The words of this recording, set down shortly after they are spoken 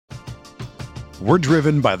We're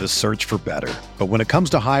driven by the search for better. But when it comes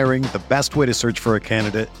to hiring, the best way to search for a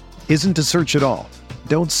candidate isn't to search at all.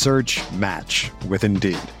 Don't search, match with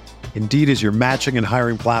Indeed. Indeed is your matching and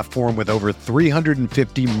hiring platform with over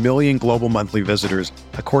 350 million global monthly visitors,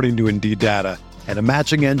 according to Indeed data, and a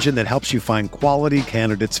matching engine that helps you find quality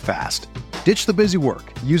candidates fast. Ditch the busy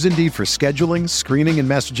work. Use Indeed for scheduling, screening, and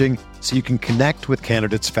messaging so you can connect with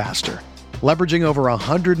candidates faster. Leveraging over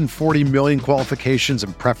 140 million qualifications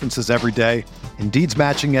and preferences every day, Indeed's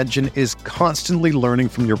matching engine is constantly learning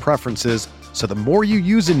from your preferences, so the more you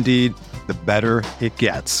use Indeed, the better it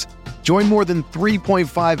gets. Join more than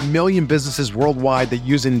 3.5 million businesses worldwide that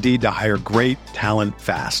use Indeed to hire great talent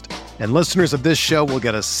fast. And listeners of this show will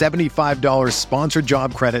get a $75 sponsored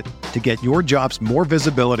job credit to get your jobs more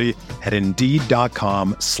visibility at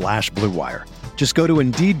Indeed.com/Blue Wire. Just go to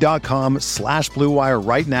Indeed.com/Blue Wire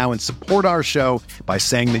right now and support our show by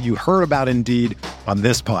saying that you heard about Indeed on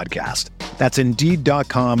this podcast. That's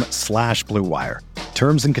Indeed.com/Blue Wire.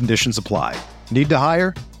 Terms and conditions apply. Need to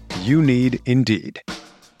hire? You need Indeed.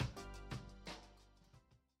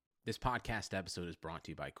 This podcast episode is brought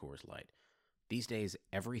to you by Coors Light. These days,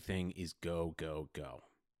 everything is go, go, go.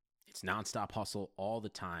 It's nonstop hustle all the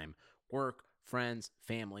time. Work, friends,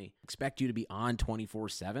 family, expect you to be on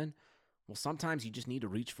 24/7. Well, sometimes you just need to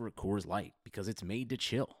reach for a Coors Light because it's made to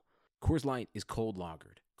chill. Coors Light is cold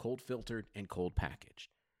lagered, cold filtered, and cold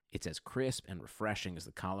packaged. It's as crisp and refreshing as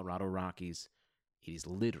the Colorado Rockies. It is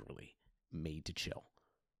literally made to chill.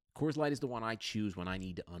 Coors Light is the one I choose when I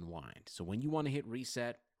need to unwind. So when you want to hit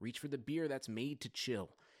reset, reach for the beer that's made to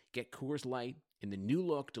chill. Get Coors Light in the new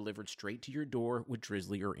look delivered straight to your door with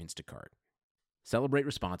Drizzly or Instacart. Celebrate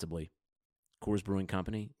responsibly. Coors Brewing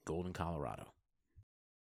Company, Golden, Colorado.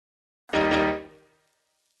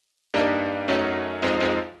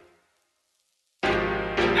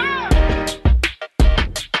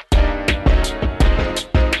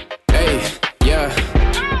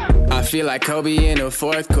 I feel like Kobe in the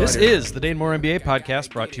fourth quarter. This is the Dane Moore NBA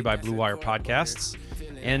podcast brought to you by Blue Wire Podcasts.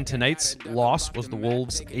 And tonight's loss was the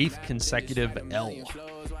Wolves' 8th consecutive L.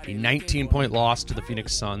 A 19-point loss to the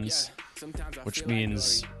Phoenix Suns, which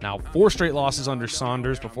means now 4 straight losses under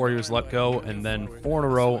Saunders before he was let go, and then 4 in a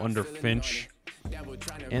row under Finch.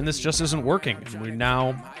 And this just isn't working. We're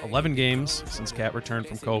now 11 games since Cat returned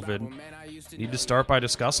from COVID. Need to start by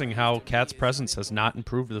discussing how Cat's presence has not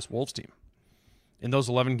improved this Wolves team. In those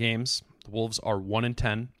 11 games, the Wolves are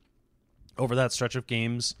 1-10. Over that stretch of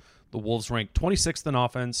games, the Wolves rank 26th in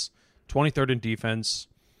offense, 23rd in defense,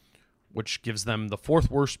 which gives them the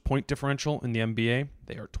 4th worst point differential in the NBA.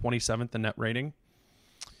 They are 27th in net rating,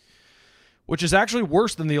 which is actually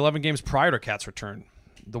worse than the 11 games prior to Cat's return.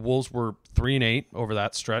 The Wolves were 3-8 over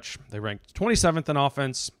that stretch. They ranked 27th in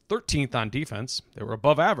offense, 13th on defense. They were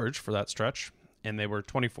above average for that stretch, and they were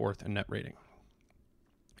 24th in net rating.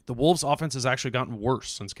 The Wolves' offense has actually gotten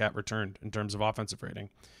worse since Cat returned in terms of offensive rating,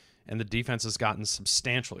 and the defense has gotten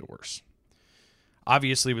substantially worse.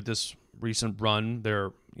 Obviously, with this recent run,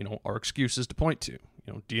 there are excuses to point to.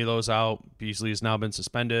 D'Lo's out. Beasley has now been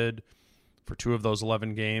suspended for 2 of those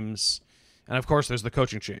 11 games, and of course, there's the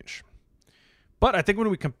coaching change. But I think when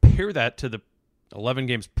we compare that to the 11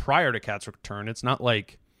 games prior to Cat's return, it's not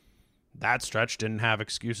like that stretch didn't have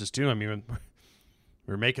excuses too. I mean,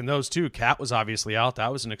 we were making those too. Cat was obviously out.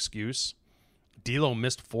 That was an excuse. D'Lo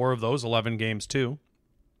missed 4 of those 11 games too.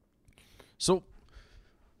 So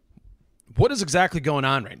what is exactly going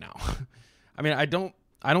on right now? I mean, I don't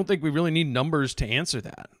think we really need numbers to answer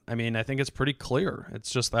that. I mean, I think it's pretty clear. It's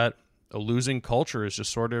just that a losing culture is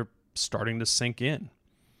just sort of starting to sink in.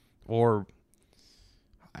 Or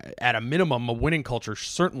at a minimum, a winning culture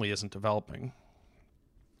certainly isn't developing.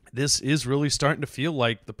 This is really starting to feel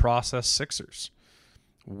like the process Sixers,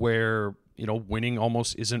 where, winning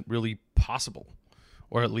almost isn't really possible.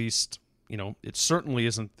 Or at least, it certainly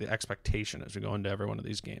isn't the expectation as we go into every one of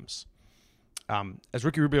these games. As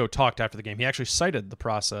Ricky Rubio talked after the game, he actually cited the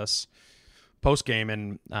process post-game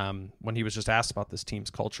and when he was just asked about this team's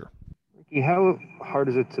culture. Ricky, how hard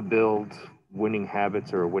is it to build winning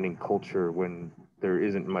habits or a winning culture when there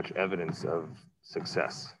isn't much evidence of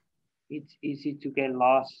success? It's easy to get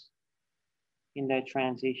lost in that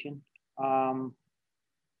transition.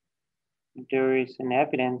 There is an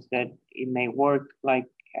evidence that it may work, like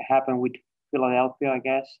happened with Philadelphia, I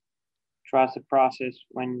guess. Trust the process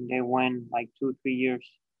when they win like 2-3 years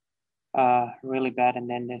really bad, and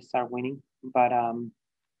then they start winning. But I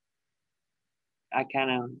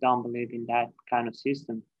kind of don't believe in that kind of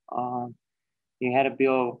system. You had to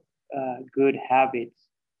build good habits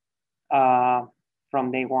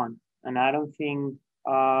from day one, and I don't think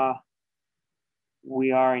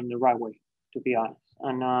we are in the right way, to be honest.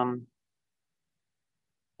 And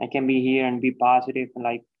I can be here and be positive, and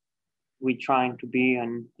like we trying to be,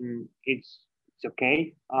 and it's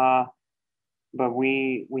okay. But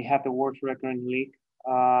we have the worst record in the league.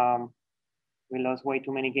 We lost way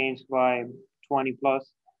too many games by 20 plus,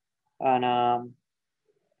 and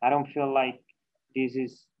I don't feel like this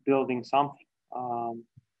is building something.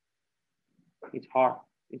 It's hard.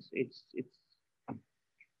 It's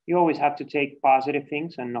you always have to take positive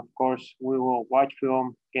things, and of course we will watch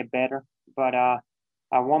film, get better. But at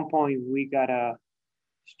one point we gotta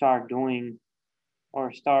start doing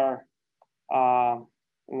or start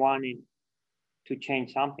wanting to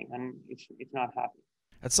change something, and it's not happening.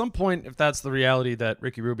 At some point, if that's the reality that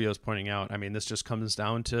Ricky Rubio is pointing out, I mean, this just comes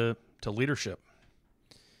down to leadership.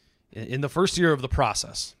 In the first year of the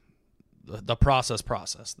process, the process,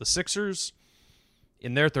 the Sixers,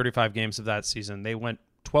 in their 35 games of that season, they went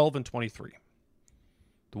 12-23.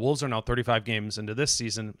 The Wolves are now 35 games into this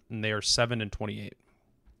season, and they are 7-28.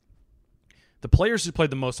 The players who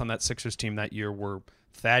played the most on that Sixers team that year were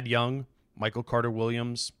Thad Young, Michael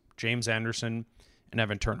Carter-Williams, James Anderson, and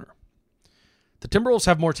Evan Turner. The Timberwolves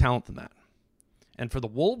have more talent than that. And for the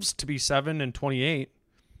Wolves to be 7-28,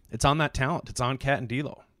 it's on that talent. It's on Cat and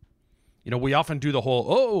D'Lo. You know, we often do the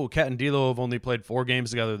whole, Cat and D'Lo have only played 4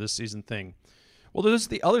 games together this season thing. Well, there's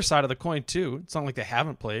the other side of the coin, too. It's not like they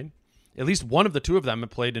haven't played. At least one of the two of them have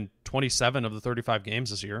played in 27 of the 35 games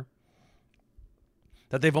this year.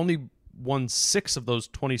 That they've only won 6 of those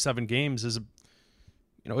 27 games is,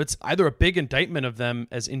 it's either a big indictment of them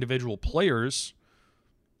as individual players,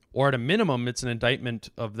 or at a minimum, it's an indictment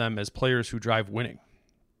of them as players who drive winning.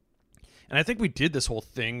 And I think we did this whole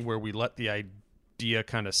thing where we let the idea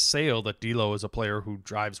kind of sail that D'Lo is a player who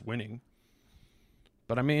drives winning.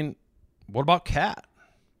 But I mean, what about Cat?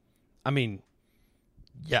 I mean,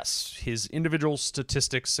 yes, his individual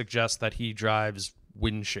statistics suggest that he drives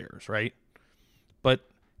win shares, right? But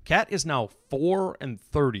Cat is now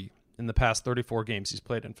 4-30 in the past 34 games he's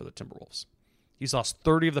played in for the Timberwolves. He's lost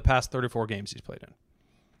 30 of the past 34 games he's played in.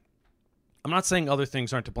 I'm not saying other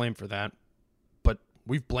things aren't to blame for that, but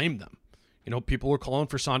we've blamed them. People were calling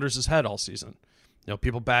for Saunders' head all season.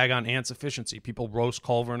 People bag on Ant's efficiency. People roast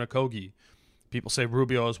Culver and Okogie. People say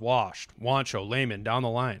Rubio is washed. Juancho, Layman, down the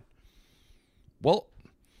line. Well,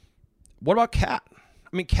 what about Cat?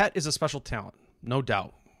 I mean, Cat is a special talent, no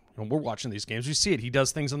doubt. When we're watching these games, we see it. He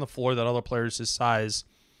does things on the floor that other players his size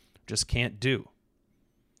just can't do.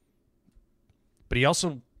 But he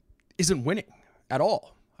also isn't winning at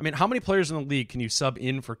all. I mean, how many players in the league can you sub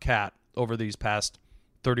in for Cat over these past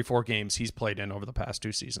 34 games he's played in over the past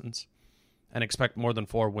 2 seasons and expect more than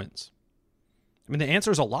 4 wins? I mean, the answer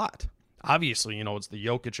is a lot. Obviously, it's the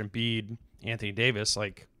Jokic, Embiid, Anthony Davis.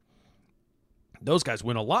 Like, those guys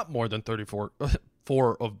win a lot more than 4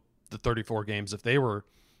 of the 34 games if they were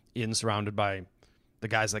surrounded by the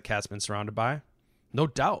guys that Cat's been surrounded by. No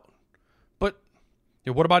doubt. But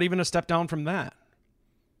what about even a step down from that?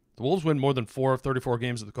 The Wolves win more than 4 of 34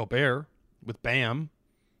 games with Gobert, with Bam.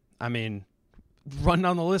 I mean, run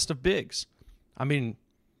down the list of bigs. I mean,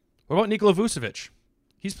 what about Nikola Vucevic?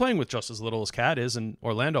 He's playing with just as little as Cat is in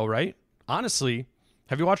Orlando, right? Honestly,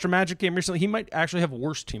 have you watched a Magic game recently? He might actually have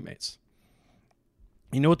worse teammates.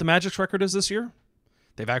 You know what the Magic's record is this year?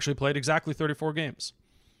 They've actually played exactly 34 games.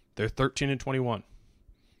 They're 13-21.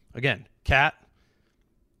 Again, Cat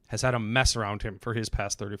has had a mess around him for his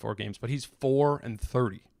past 34 games, but he's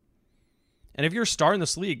 4-30. And if you're a star in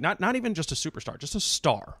this league, not even just a superstar, just a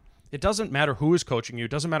star, it doesn't matter who is coaching you.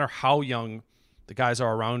 It doesn't matter how young the guys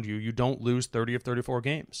are around you. You don't lose 30 of 34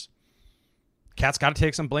 games. Cat's got to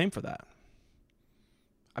take some blame for that.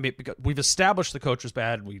 I mean, because we've established the coach was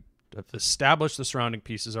bad. We've established the surrounding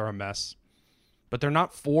pieces are a mess. But they're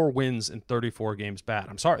not 4 wins in 34 games bad.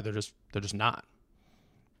 I'm sorry, they're just not.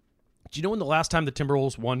 Do you know when the last time the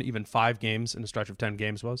Timberwolves won even 5 games in a stretch of 10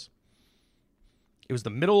 games was? It was the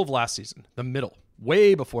middle of last season. The middle.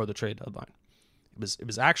 Way before the trade deadline. It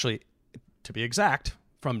was actually, to be exact,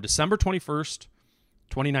 from December 21st,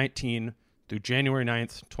 2019 through January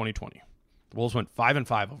 9th, 2020. The Wolves went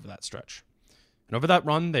 5-5 over that stretch. And over that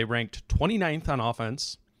run, they ranked 29th on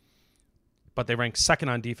offense, but they ranked 2nd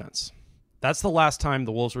on defense. That's the last time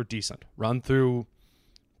the Wolves were decent. Run through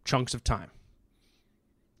chunks of time.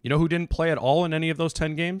 You know who didn't play at all in any of those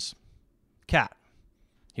 10 games? Cat.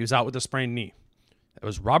 He was out with a sprained knee. It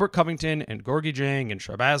was Robert Covington and Gorgui Dieng and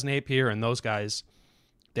Shabazz Napier and those guys.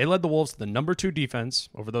 They led the Wolves to the number 2 defense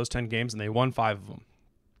over those 10 games, and they won 5 of them,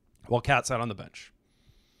 while Cat sat on the bench.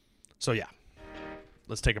 So, yeah,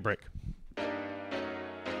 let's take a break.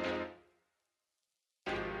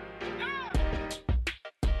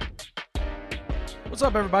 What's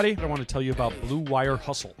up, everybody? I want to tell you about Blue Wire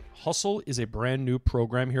Hustle. Hustle is a brand new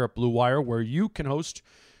program here at Blue Wire where you can host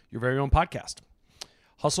your very own podcast.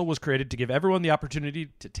 Hustle was created to give everyone the opportunity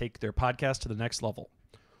to take their podcast to the next level.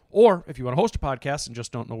 Or if you want to host a podcast and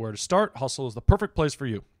just don't know where to start, Hustle is the perfect place for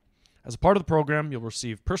you. As a part of the program, you'll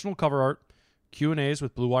receive personal cover art, Q&As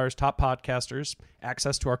with Blue Wire's top podcasters,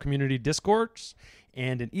 access to our community discords,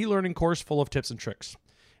 and an e-learning course full of tips and tricks.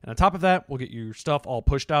 And on top of that, we'll get your stuff all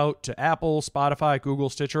pushed out to Apple, Spotify, Google,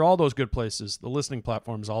 Stitcher, all those good places. The listening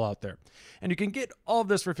platform is all out there. And you can get all of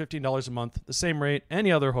this for $15 a month, the same rate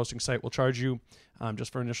any other hosting site will charge you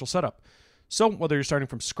just for initial setup. So whether you're starting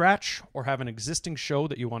from scratch or have an existing show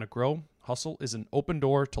that you want to grow, Hustle is an open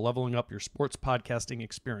door to leveling up your sports podcasting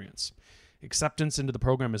experience. Acceptance into the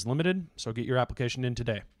program is limited, so get your application in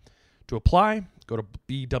today. To apply, go to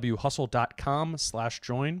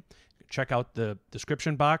bwhustle.com/join. Check out the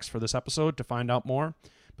description box for this episode to find out more,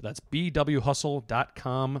 but that's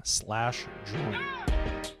bwhustle.com/join.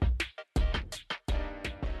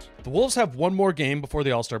 The Wolves have one more game before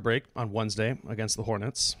the All-Star break on Wednesday against the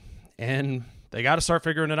Hornets, and they got to start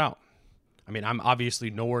figuring it out. I mean, I'm obviously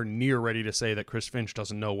nowhere near ready to say that Chris Finch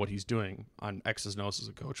doesn't know what he's doing on X's and O's as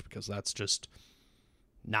a coach, because that's just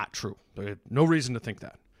not true. There's no reason to think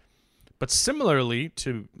that. But similarly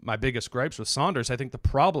to my biggest gripes with Saunders, I think the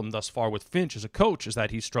problem thus far with Finch as a coach is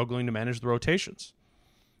that he's struggling to manage the rotations.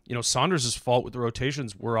 You know, Saunders' fault with the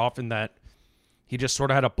rotations were often that he just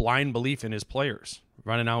sort of had a blind belief in his players,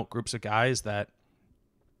 running out groups of guys that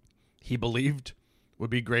he believed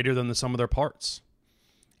would be greater than the sum of their parts.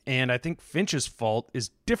 And I think Finch's fault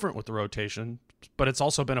is different with the rotation, but it's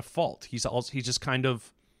also been a fault. He's just kind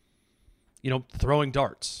of, throwing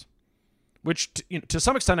darts. Which, to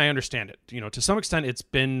some extent, I understand it. To some extent, it's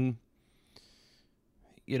been,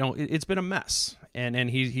 it's been a mess, and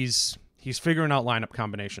he's figuring out lineup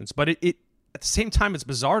combinations. But it at the same time, it's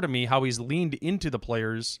bizarre to me how he's leaned into the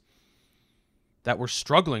players that were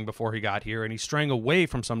struggling before he got here, and he's straying away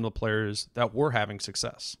from some of the players that were having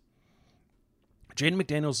success. Jaden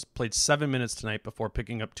McDaniels played 7 minutes tonight before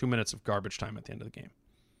picking up 2 minutes of garbage time at the end of the game.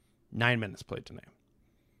 9 minutes played tonight.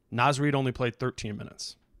 Naz Reid only played 13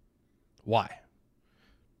 minutes. Why?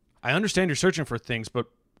 I understand you're searching for things, but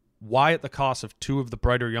why at the cost of two of the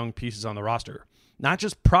brighter young pieces on the roster? Not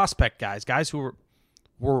just prospect guys who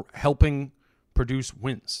were helping produce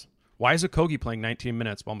wins. Why is Okogie playing 19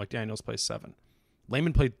 minutes while McDaniels plays 7?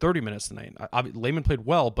 Layman played 30 minutes tonight. Layman played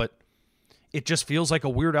well, but it just feels like a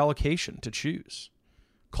weird allocation to choose.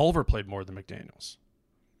 Culver played more than McDaniels.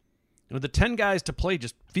 The 10 guys to play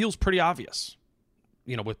just feels pretty obvious,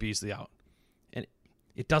 with Beasley out.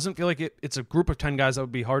 It doesn't feel like it's a group of 10 guys that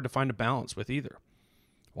would be hard to find a balance with either.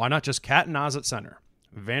 Why not just Cat and Naz at center?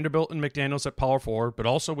 Vanderbilt and McDaniels at power forward, but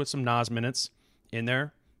also with some Naz minutes in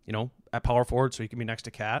there, at power forward so he can be next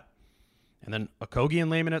to Cat. And then Okogie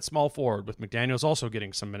and Layman at small forward, with McDaniels also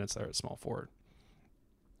getting some minutes there at small forward.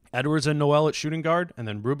 Edwards and Noel at shooting guard, and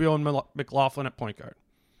then Rubio and McLaughlin at point guard.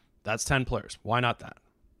 That's 10 players. Why not that?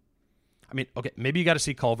 I mean, okay, maybe you got to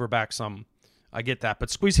see Culver back some. I get that, but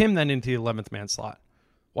squeeze him then into the 11th man slot.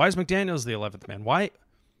 Why is McDaniels the 11th man? Why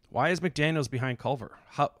is McDaniels behind Culver?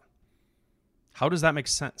 How does that make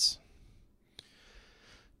sense?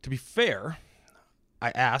 To be fair,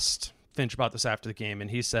 I asked Finch about this after the game,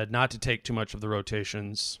 and he said not to take too much of the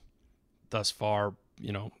rotations thus far.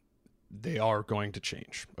 They are going to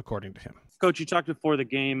change, according to him. Coach, you talked before the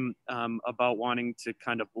game about wanting to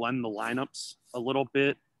kind of blend the lineups a little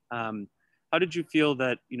bit. How did you feel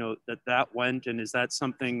that that went, and is that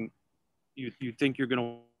something you think you're going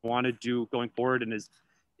to want to do going forward? And is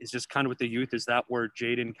just kind of with the youth, is that where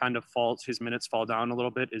Jaden kind of his minutes fall down a little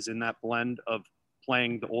bit, is in that blend of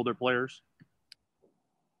playing the older players?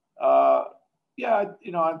 Yeah,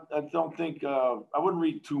 I don't think I wouldn't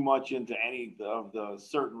read too much into any of the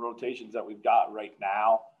certain rotations that we've got right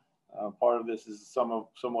now. Part of this is somewhat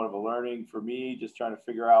of a learning for me, just trying to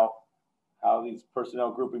figure out how these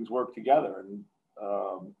personnel groupings work together. And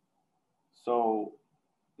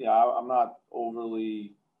I'm not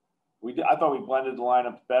overly. I thought we blended the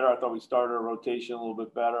lineups better. I thought we started our rotation a little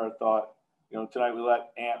bit better. I thought, tonight we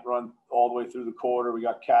let Ant run all the way through the quarter. We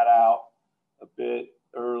got Cat out a bit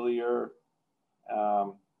earlier,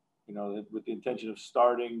 with the intention of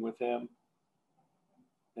starting with him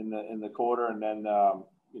in the quarter, and then I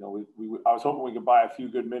was hoping we could buy a few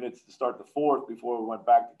good minutes to start the fourth before we went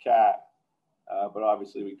back to Cat, but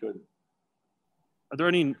obviously we couldn't. Are there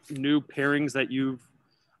any new pairings that you've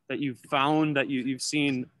found that you've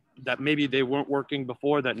seen that maybe they weren't working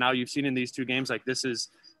before that now you've seen in these two games? Like this is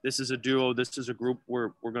a duo, this is a group we're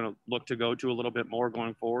going to look to go to a little bit more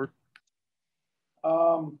going forward?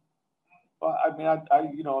 Well, I mean, I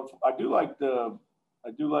do like the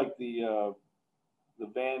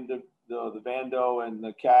Vando and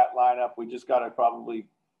the Cat lineup. We just got to probably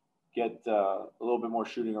get a little bit more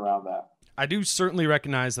shooting around that. I do certainly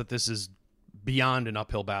recognize that this is beyond an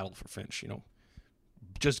uphill battle for Finch,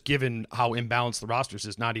 just given how imbalanced the rosters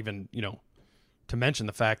is, not even, to mention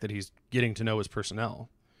the fact that he's getting to know his personnel.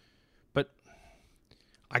 But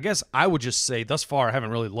I guess I would just say thus far I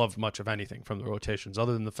haven't really loved much of anything from the rotations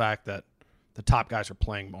other than the fact that the top guys are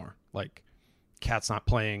playing more. Like, Cat's not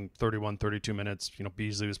playing 31, 32 minutes.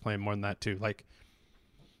 Beasley was playing more than that too. Like,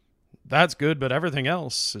 that's good, but everything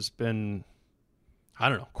else has been, I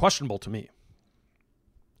don't know, questionable to me.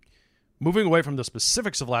 Moving away from the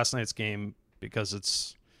specifics of last night's game, because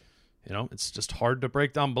it's just hard to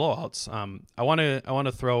break down blowouts. I want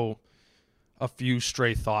to throw a few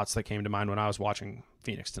stray thoughts that came to mind when I was watching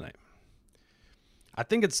Phoenix tonight. I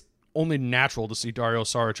think it's only natural to see Dario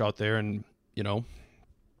Saric out there and,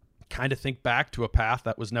 kind of think back to a path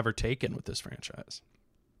that was never taken with this franchise.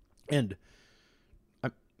 And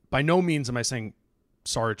by no means am I saying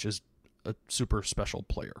Saric is a super special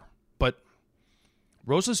player, but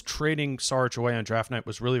Rosa's trading Saric away on draft night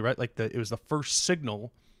was really right. Like, it was the first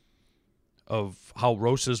signal of how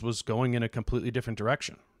Rosas was going in a completely different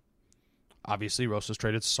direction. Obviously, Rosas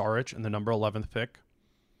traded Saric and the number 11th pick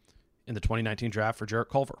in the 2019 draft for Jarrett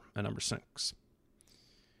Culver at number 6.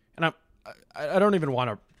 And I don't even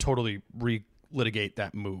want to totally relitigate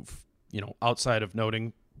that move, outside of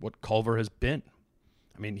noting what Culver has been.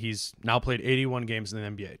 I mean, he's now played 81 games in the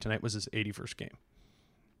NBA. Tonight was his 81st game.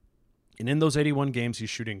 And in those 81 games,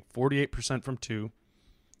 he's shooting 48% from 2,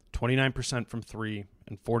 29% from 3,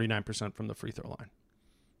 and 49% from the free throw line.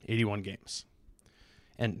 81 games.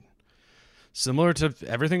 And similar to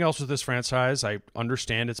everything else with this franchise, I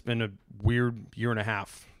understand it's been a weird year and a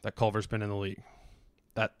half that Culver's been in the league.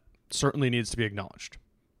 That certainly needs to be acknowledged.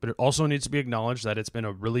 But it also needs to be acknowledged that it's been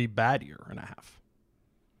a really bad year and a half.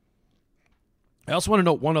 I also want to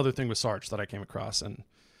note one other thing with Sarge that I came across, and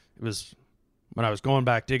it was when I was going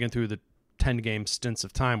back digging through the 10-game stints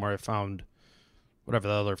of time where I found whatever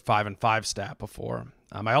the other 5-5 stat before.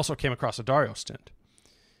 I also came across a Dario stint,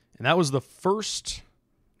 and that was the first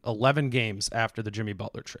 11 games after the Jimmy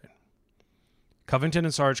Butler trade. Covington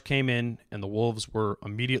and Sarge came in, and the Wolves were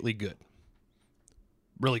immediately good.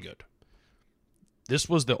 Really good. This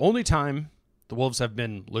was the only time the Wolves have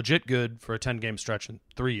been legit good for a 10-game stretch in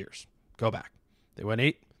 3 years. Go back. They went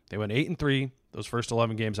 8-3 those first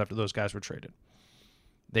 11 games after those guys were traded.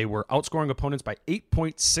 They were outscoring opponents by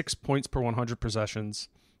 8.6 points per 100 possessions.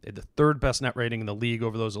 They had the third best net rating in the league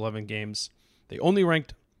over those 11 games. They only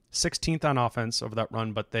ranked 16th on offense over that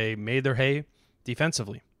run, but they made their hay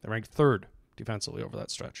defensively. They ranked 3rd defensively over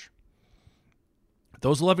that stretch.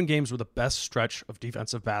 Those 11 games were the best stretch of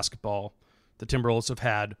defensive basketball the Timberwolves have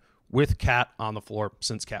had with Cat on the floor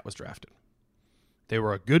since Cat was drafted. They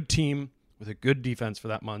were a good team with a good defense for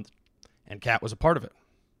that month, and Cat was a part of it.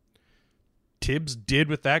 Tibbs did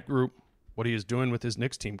with that group what he is doing with his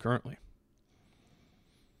Knicks team currently.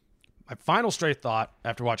 My final stray thought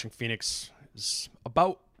after watching Phoenix is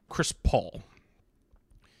about Chris Paul.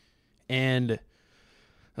 And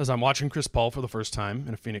as I'm watching Chris Paul for the first time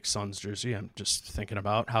in a Phoenix Suns jersey, I'm just thinking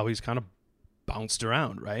about how he's kind of bounced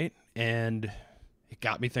around, right? And it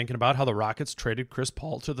got me thinking about how the Rockets traded Chris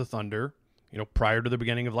Paul to the Thunder, prior to the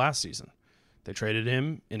beginning of last season. They traded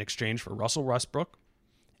him in exchange for Russell Westbrook,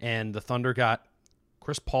 and the Thunder got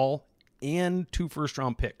Chris Paul and 2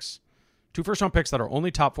 first-round picks. 2 first-round picks that are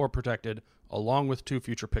only top 4 protected, along with 2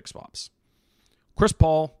 future pick swaps. Chris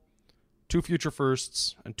Paul, 2 future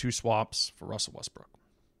firsts, and 2 swaps for Russell Westbrook.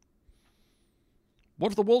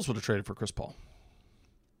 What if the Wolves would have traded for Chris Paul?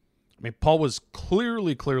 I mean, Paul was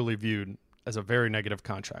clearly viewed as a very negative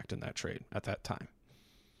contract in that trade at that time.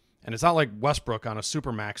 And it's not like Westbrook on a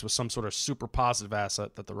supermax was some sort of super positive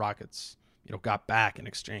asset that the Rockets, got back in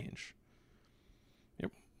exchange.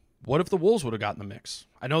 What if the Wolves would have gotten the mix?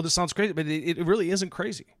 I know this sounds crazy, but it really isn't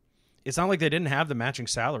crazy. It's not like they didn't have the matching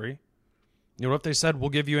salary. What if they said, we'll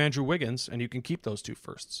give you Andrew Wiggins and you can keep those 2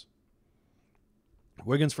 firsts?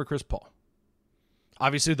 Wiggins for Chris Paul.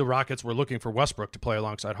 Obviously, the Rockets were looking for Westbrook to play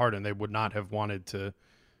alongside Harden. They would not have wanted to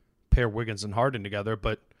pair Wiggins and Harden together,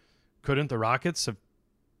 but couldn't the Rockets have,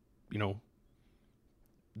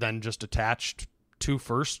 then just attached 2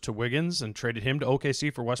 firsts to Wiggins and traded him to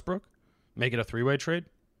OKC for Westbrook? Make it a 3-way trade?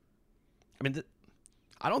 I mean,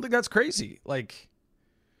 I don't think that's crazy. Like,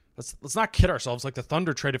 let's not kid ourselves. Like, the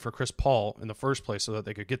Thunder traded for Chris Paul in the first place so that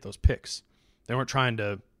they could get those picks. They weren't trying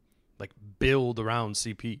to, build around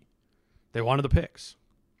CP. They wanted the picks.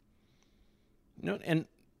 And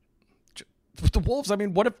with the Wolves, I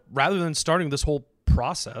mean, what if rather than starting this whole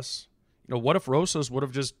process, what if Rosas would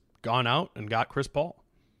have just gone out and got Chris Paul?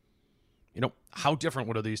 How different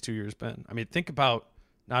would have these 2 years been? I mean, think about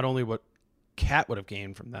not only what Cat would have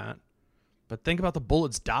gained from that, but think about the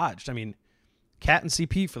bullets dodged. I mean, Cat and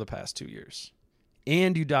CP for the past 2 years.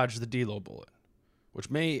 And you dodged the D'Lo bullet, which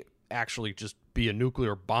may actually just be a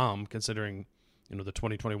nuclear bomb considering, the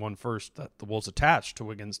 2021 first that the Wolves attached to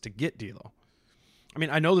Wiggins to get D'Lo. I mean,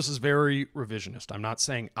 I know this is very revisionist. I'm not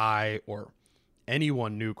saying I or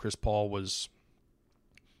anyone knew Chris Paul was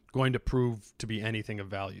going to prove to be anything of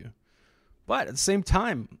value. But at the same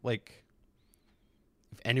time, if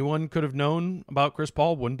anyone could have known about Chris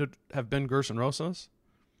Paul, wouldn't it have been Gerson Rosas?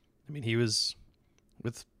 I mean, he was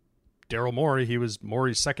with Daryl Morey. He was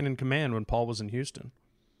Morey's second in command when Paul was in Houston.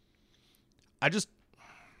 I just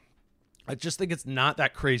think it's not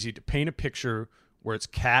that crazy to paint a picture where it's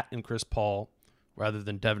Cat and Chris Paul rather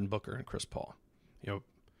than Devin Booker and Chris Paul.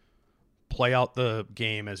 Play out the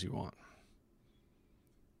game as you want.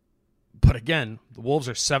 But again, the Wolves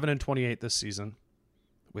are 7-28 this season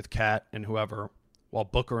with Cat and whoever, while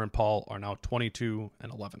Booker and Paul are now 22-11.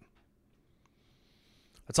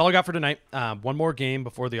 That's all I got for tonight. One more game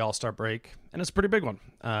before the All-Star break, and it's a pretty big one.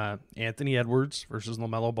 Anthony Edwards versus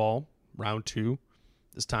LaMelo Ball, round 2,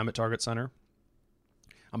 this time at Target Center.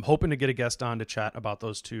 I'm hoping to get a guest on to chat about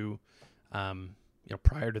those two,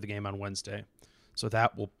 prior to the game on Wednesday. So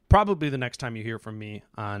that will probably be the next time you hear from me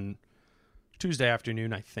on Tuesday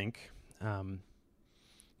afternoon, I think.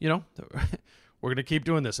 We're going to keep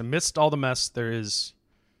doing this. Amidst all the mess, there's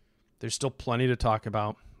still plenty to talk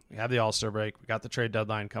about. We have the All-Star break. We got the trade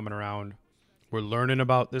deadline coming around. We're learning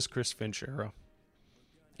about this Chris Finch era.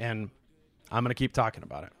 And I'm going to keep talking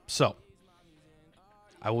about it. So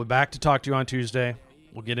I will be back to talk to you on Tuesday.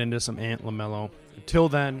 We'll get into some Ant LaMelo. Until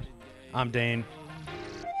then, I'm Dane.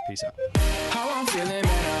 Peace out. How I'm feeling, man,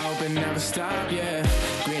 I hope it never stop, yeah.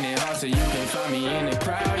 Green and hot so you can find me in the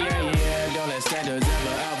crowd, yeah. Don't let standards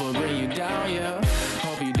ever bring you down, yeah.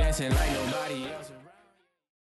 Hope you dancing like nobody else around.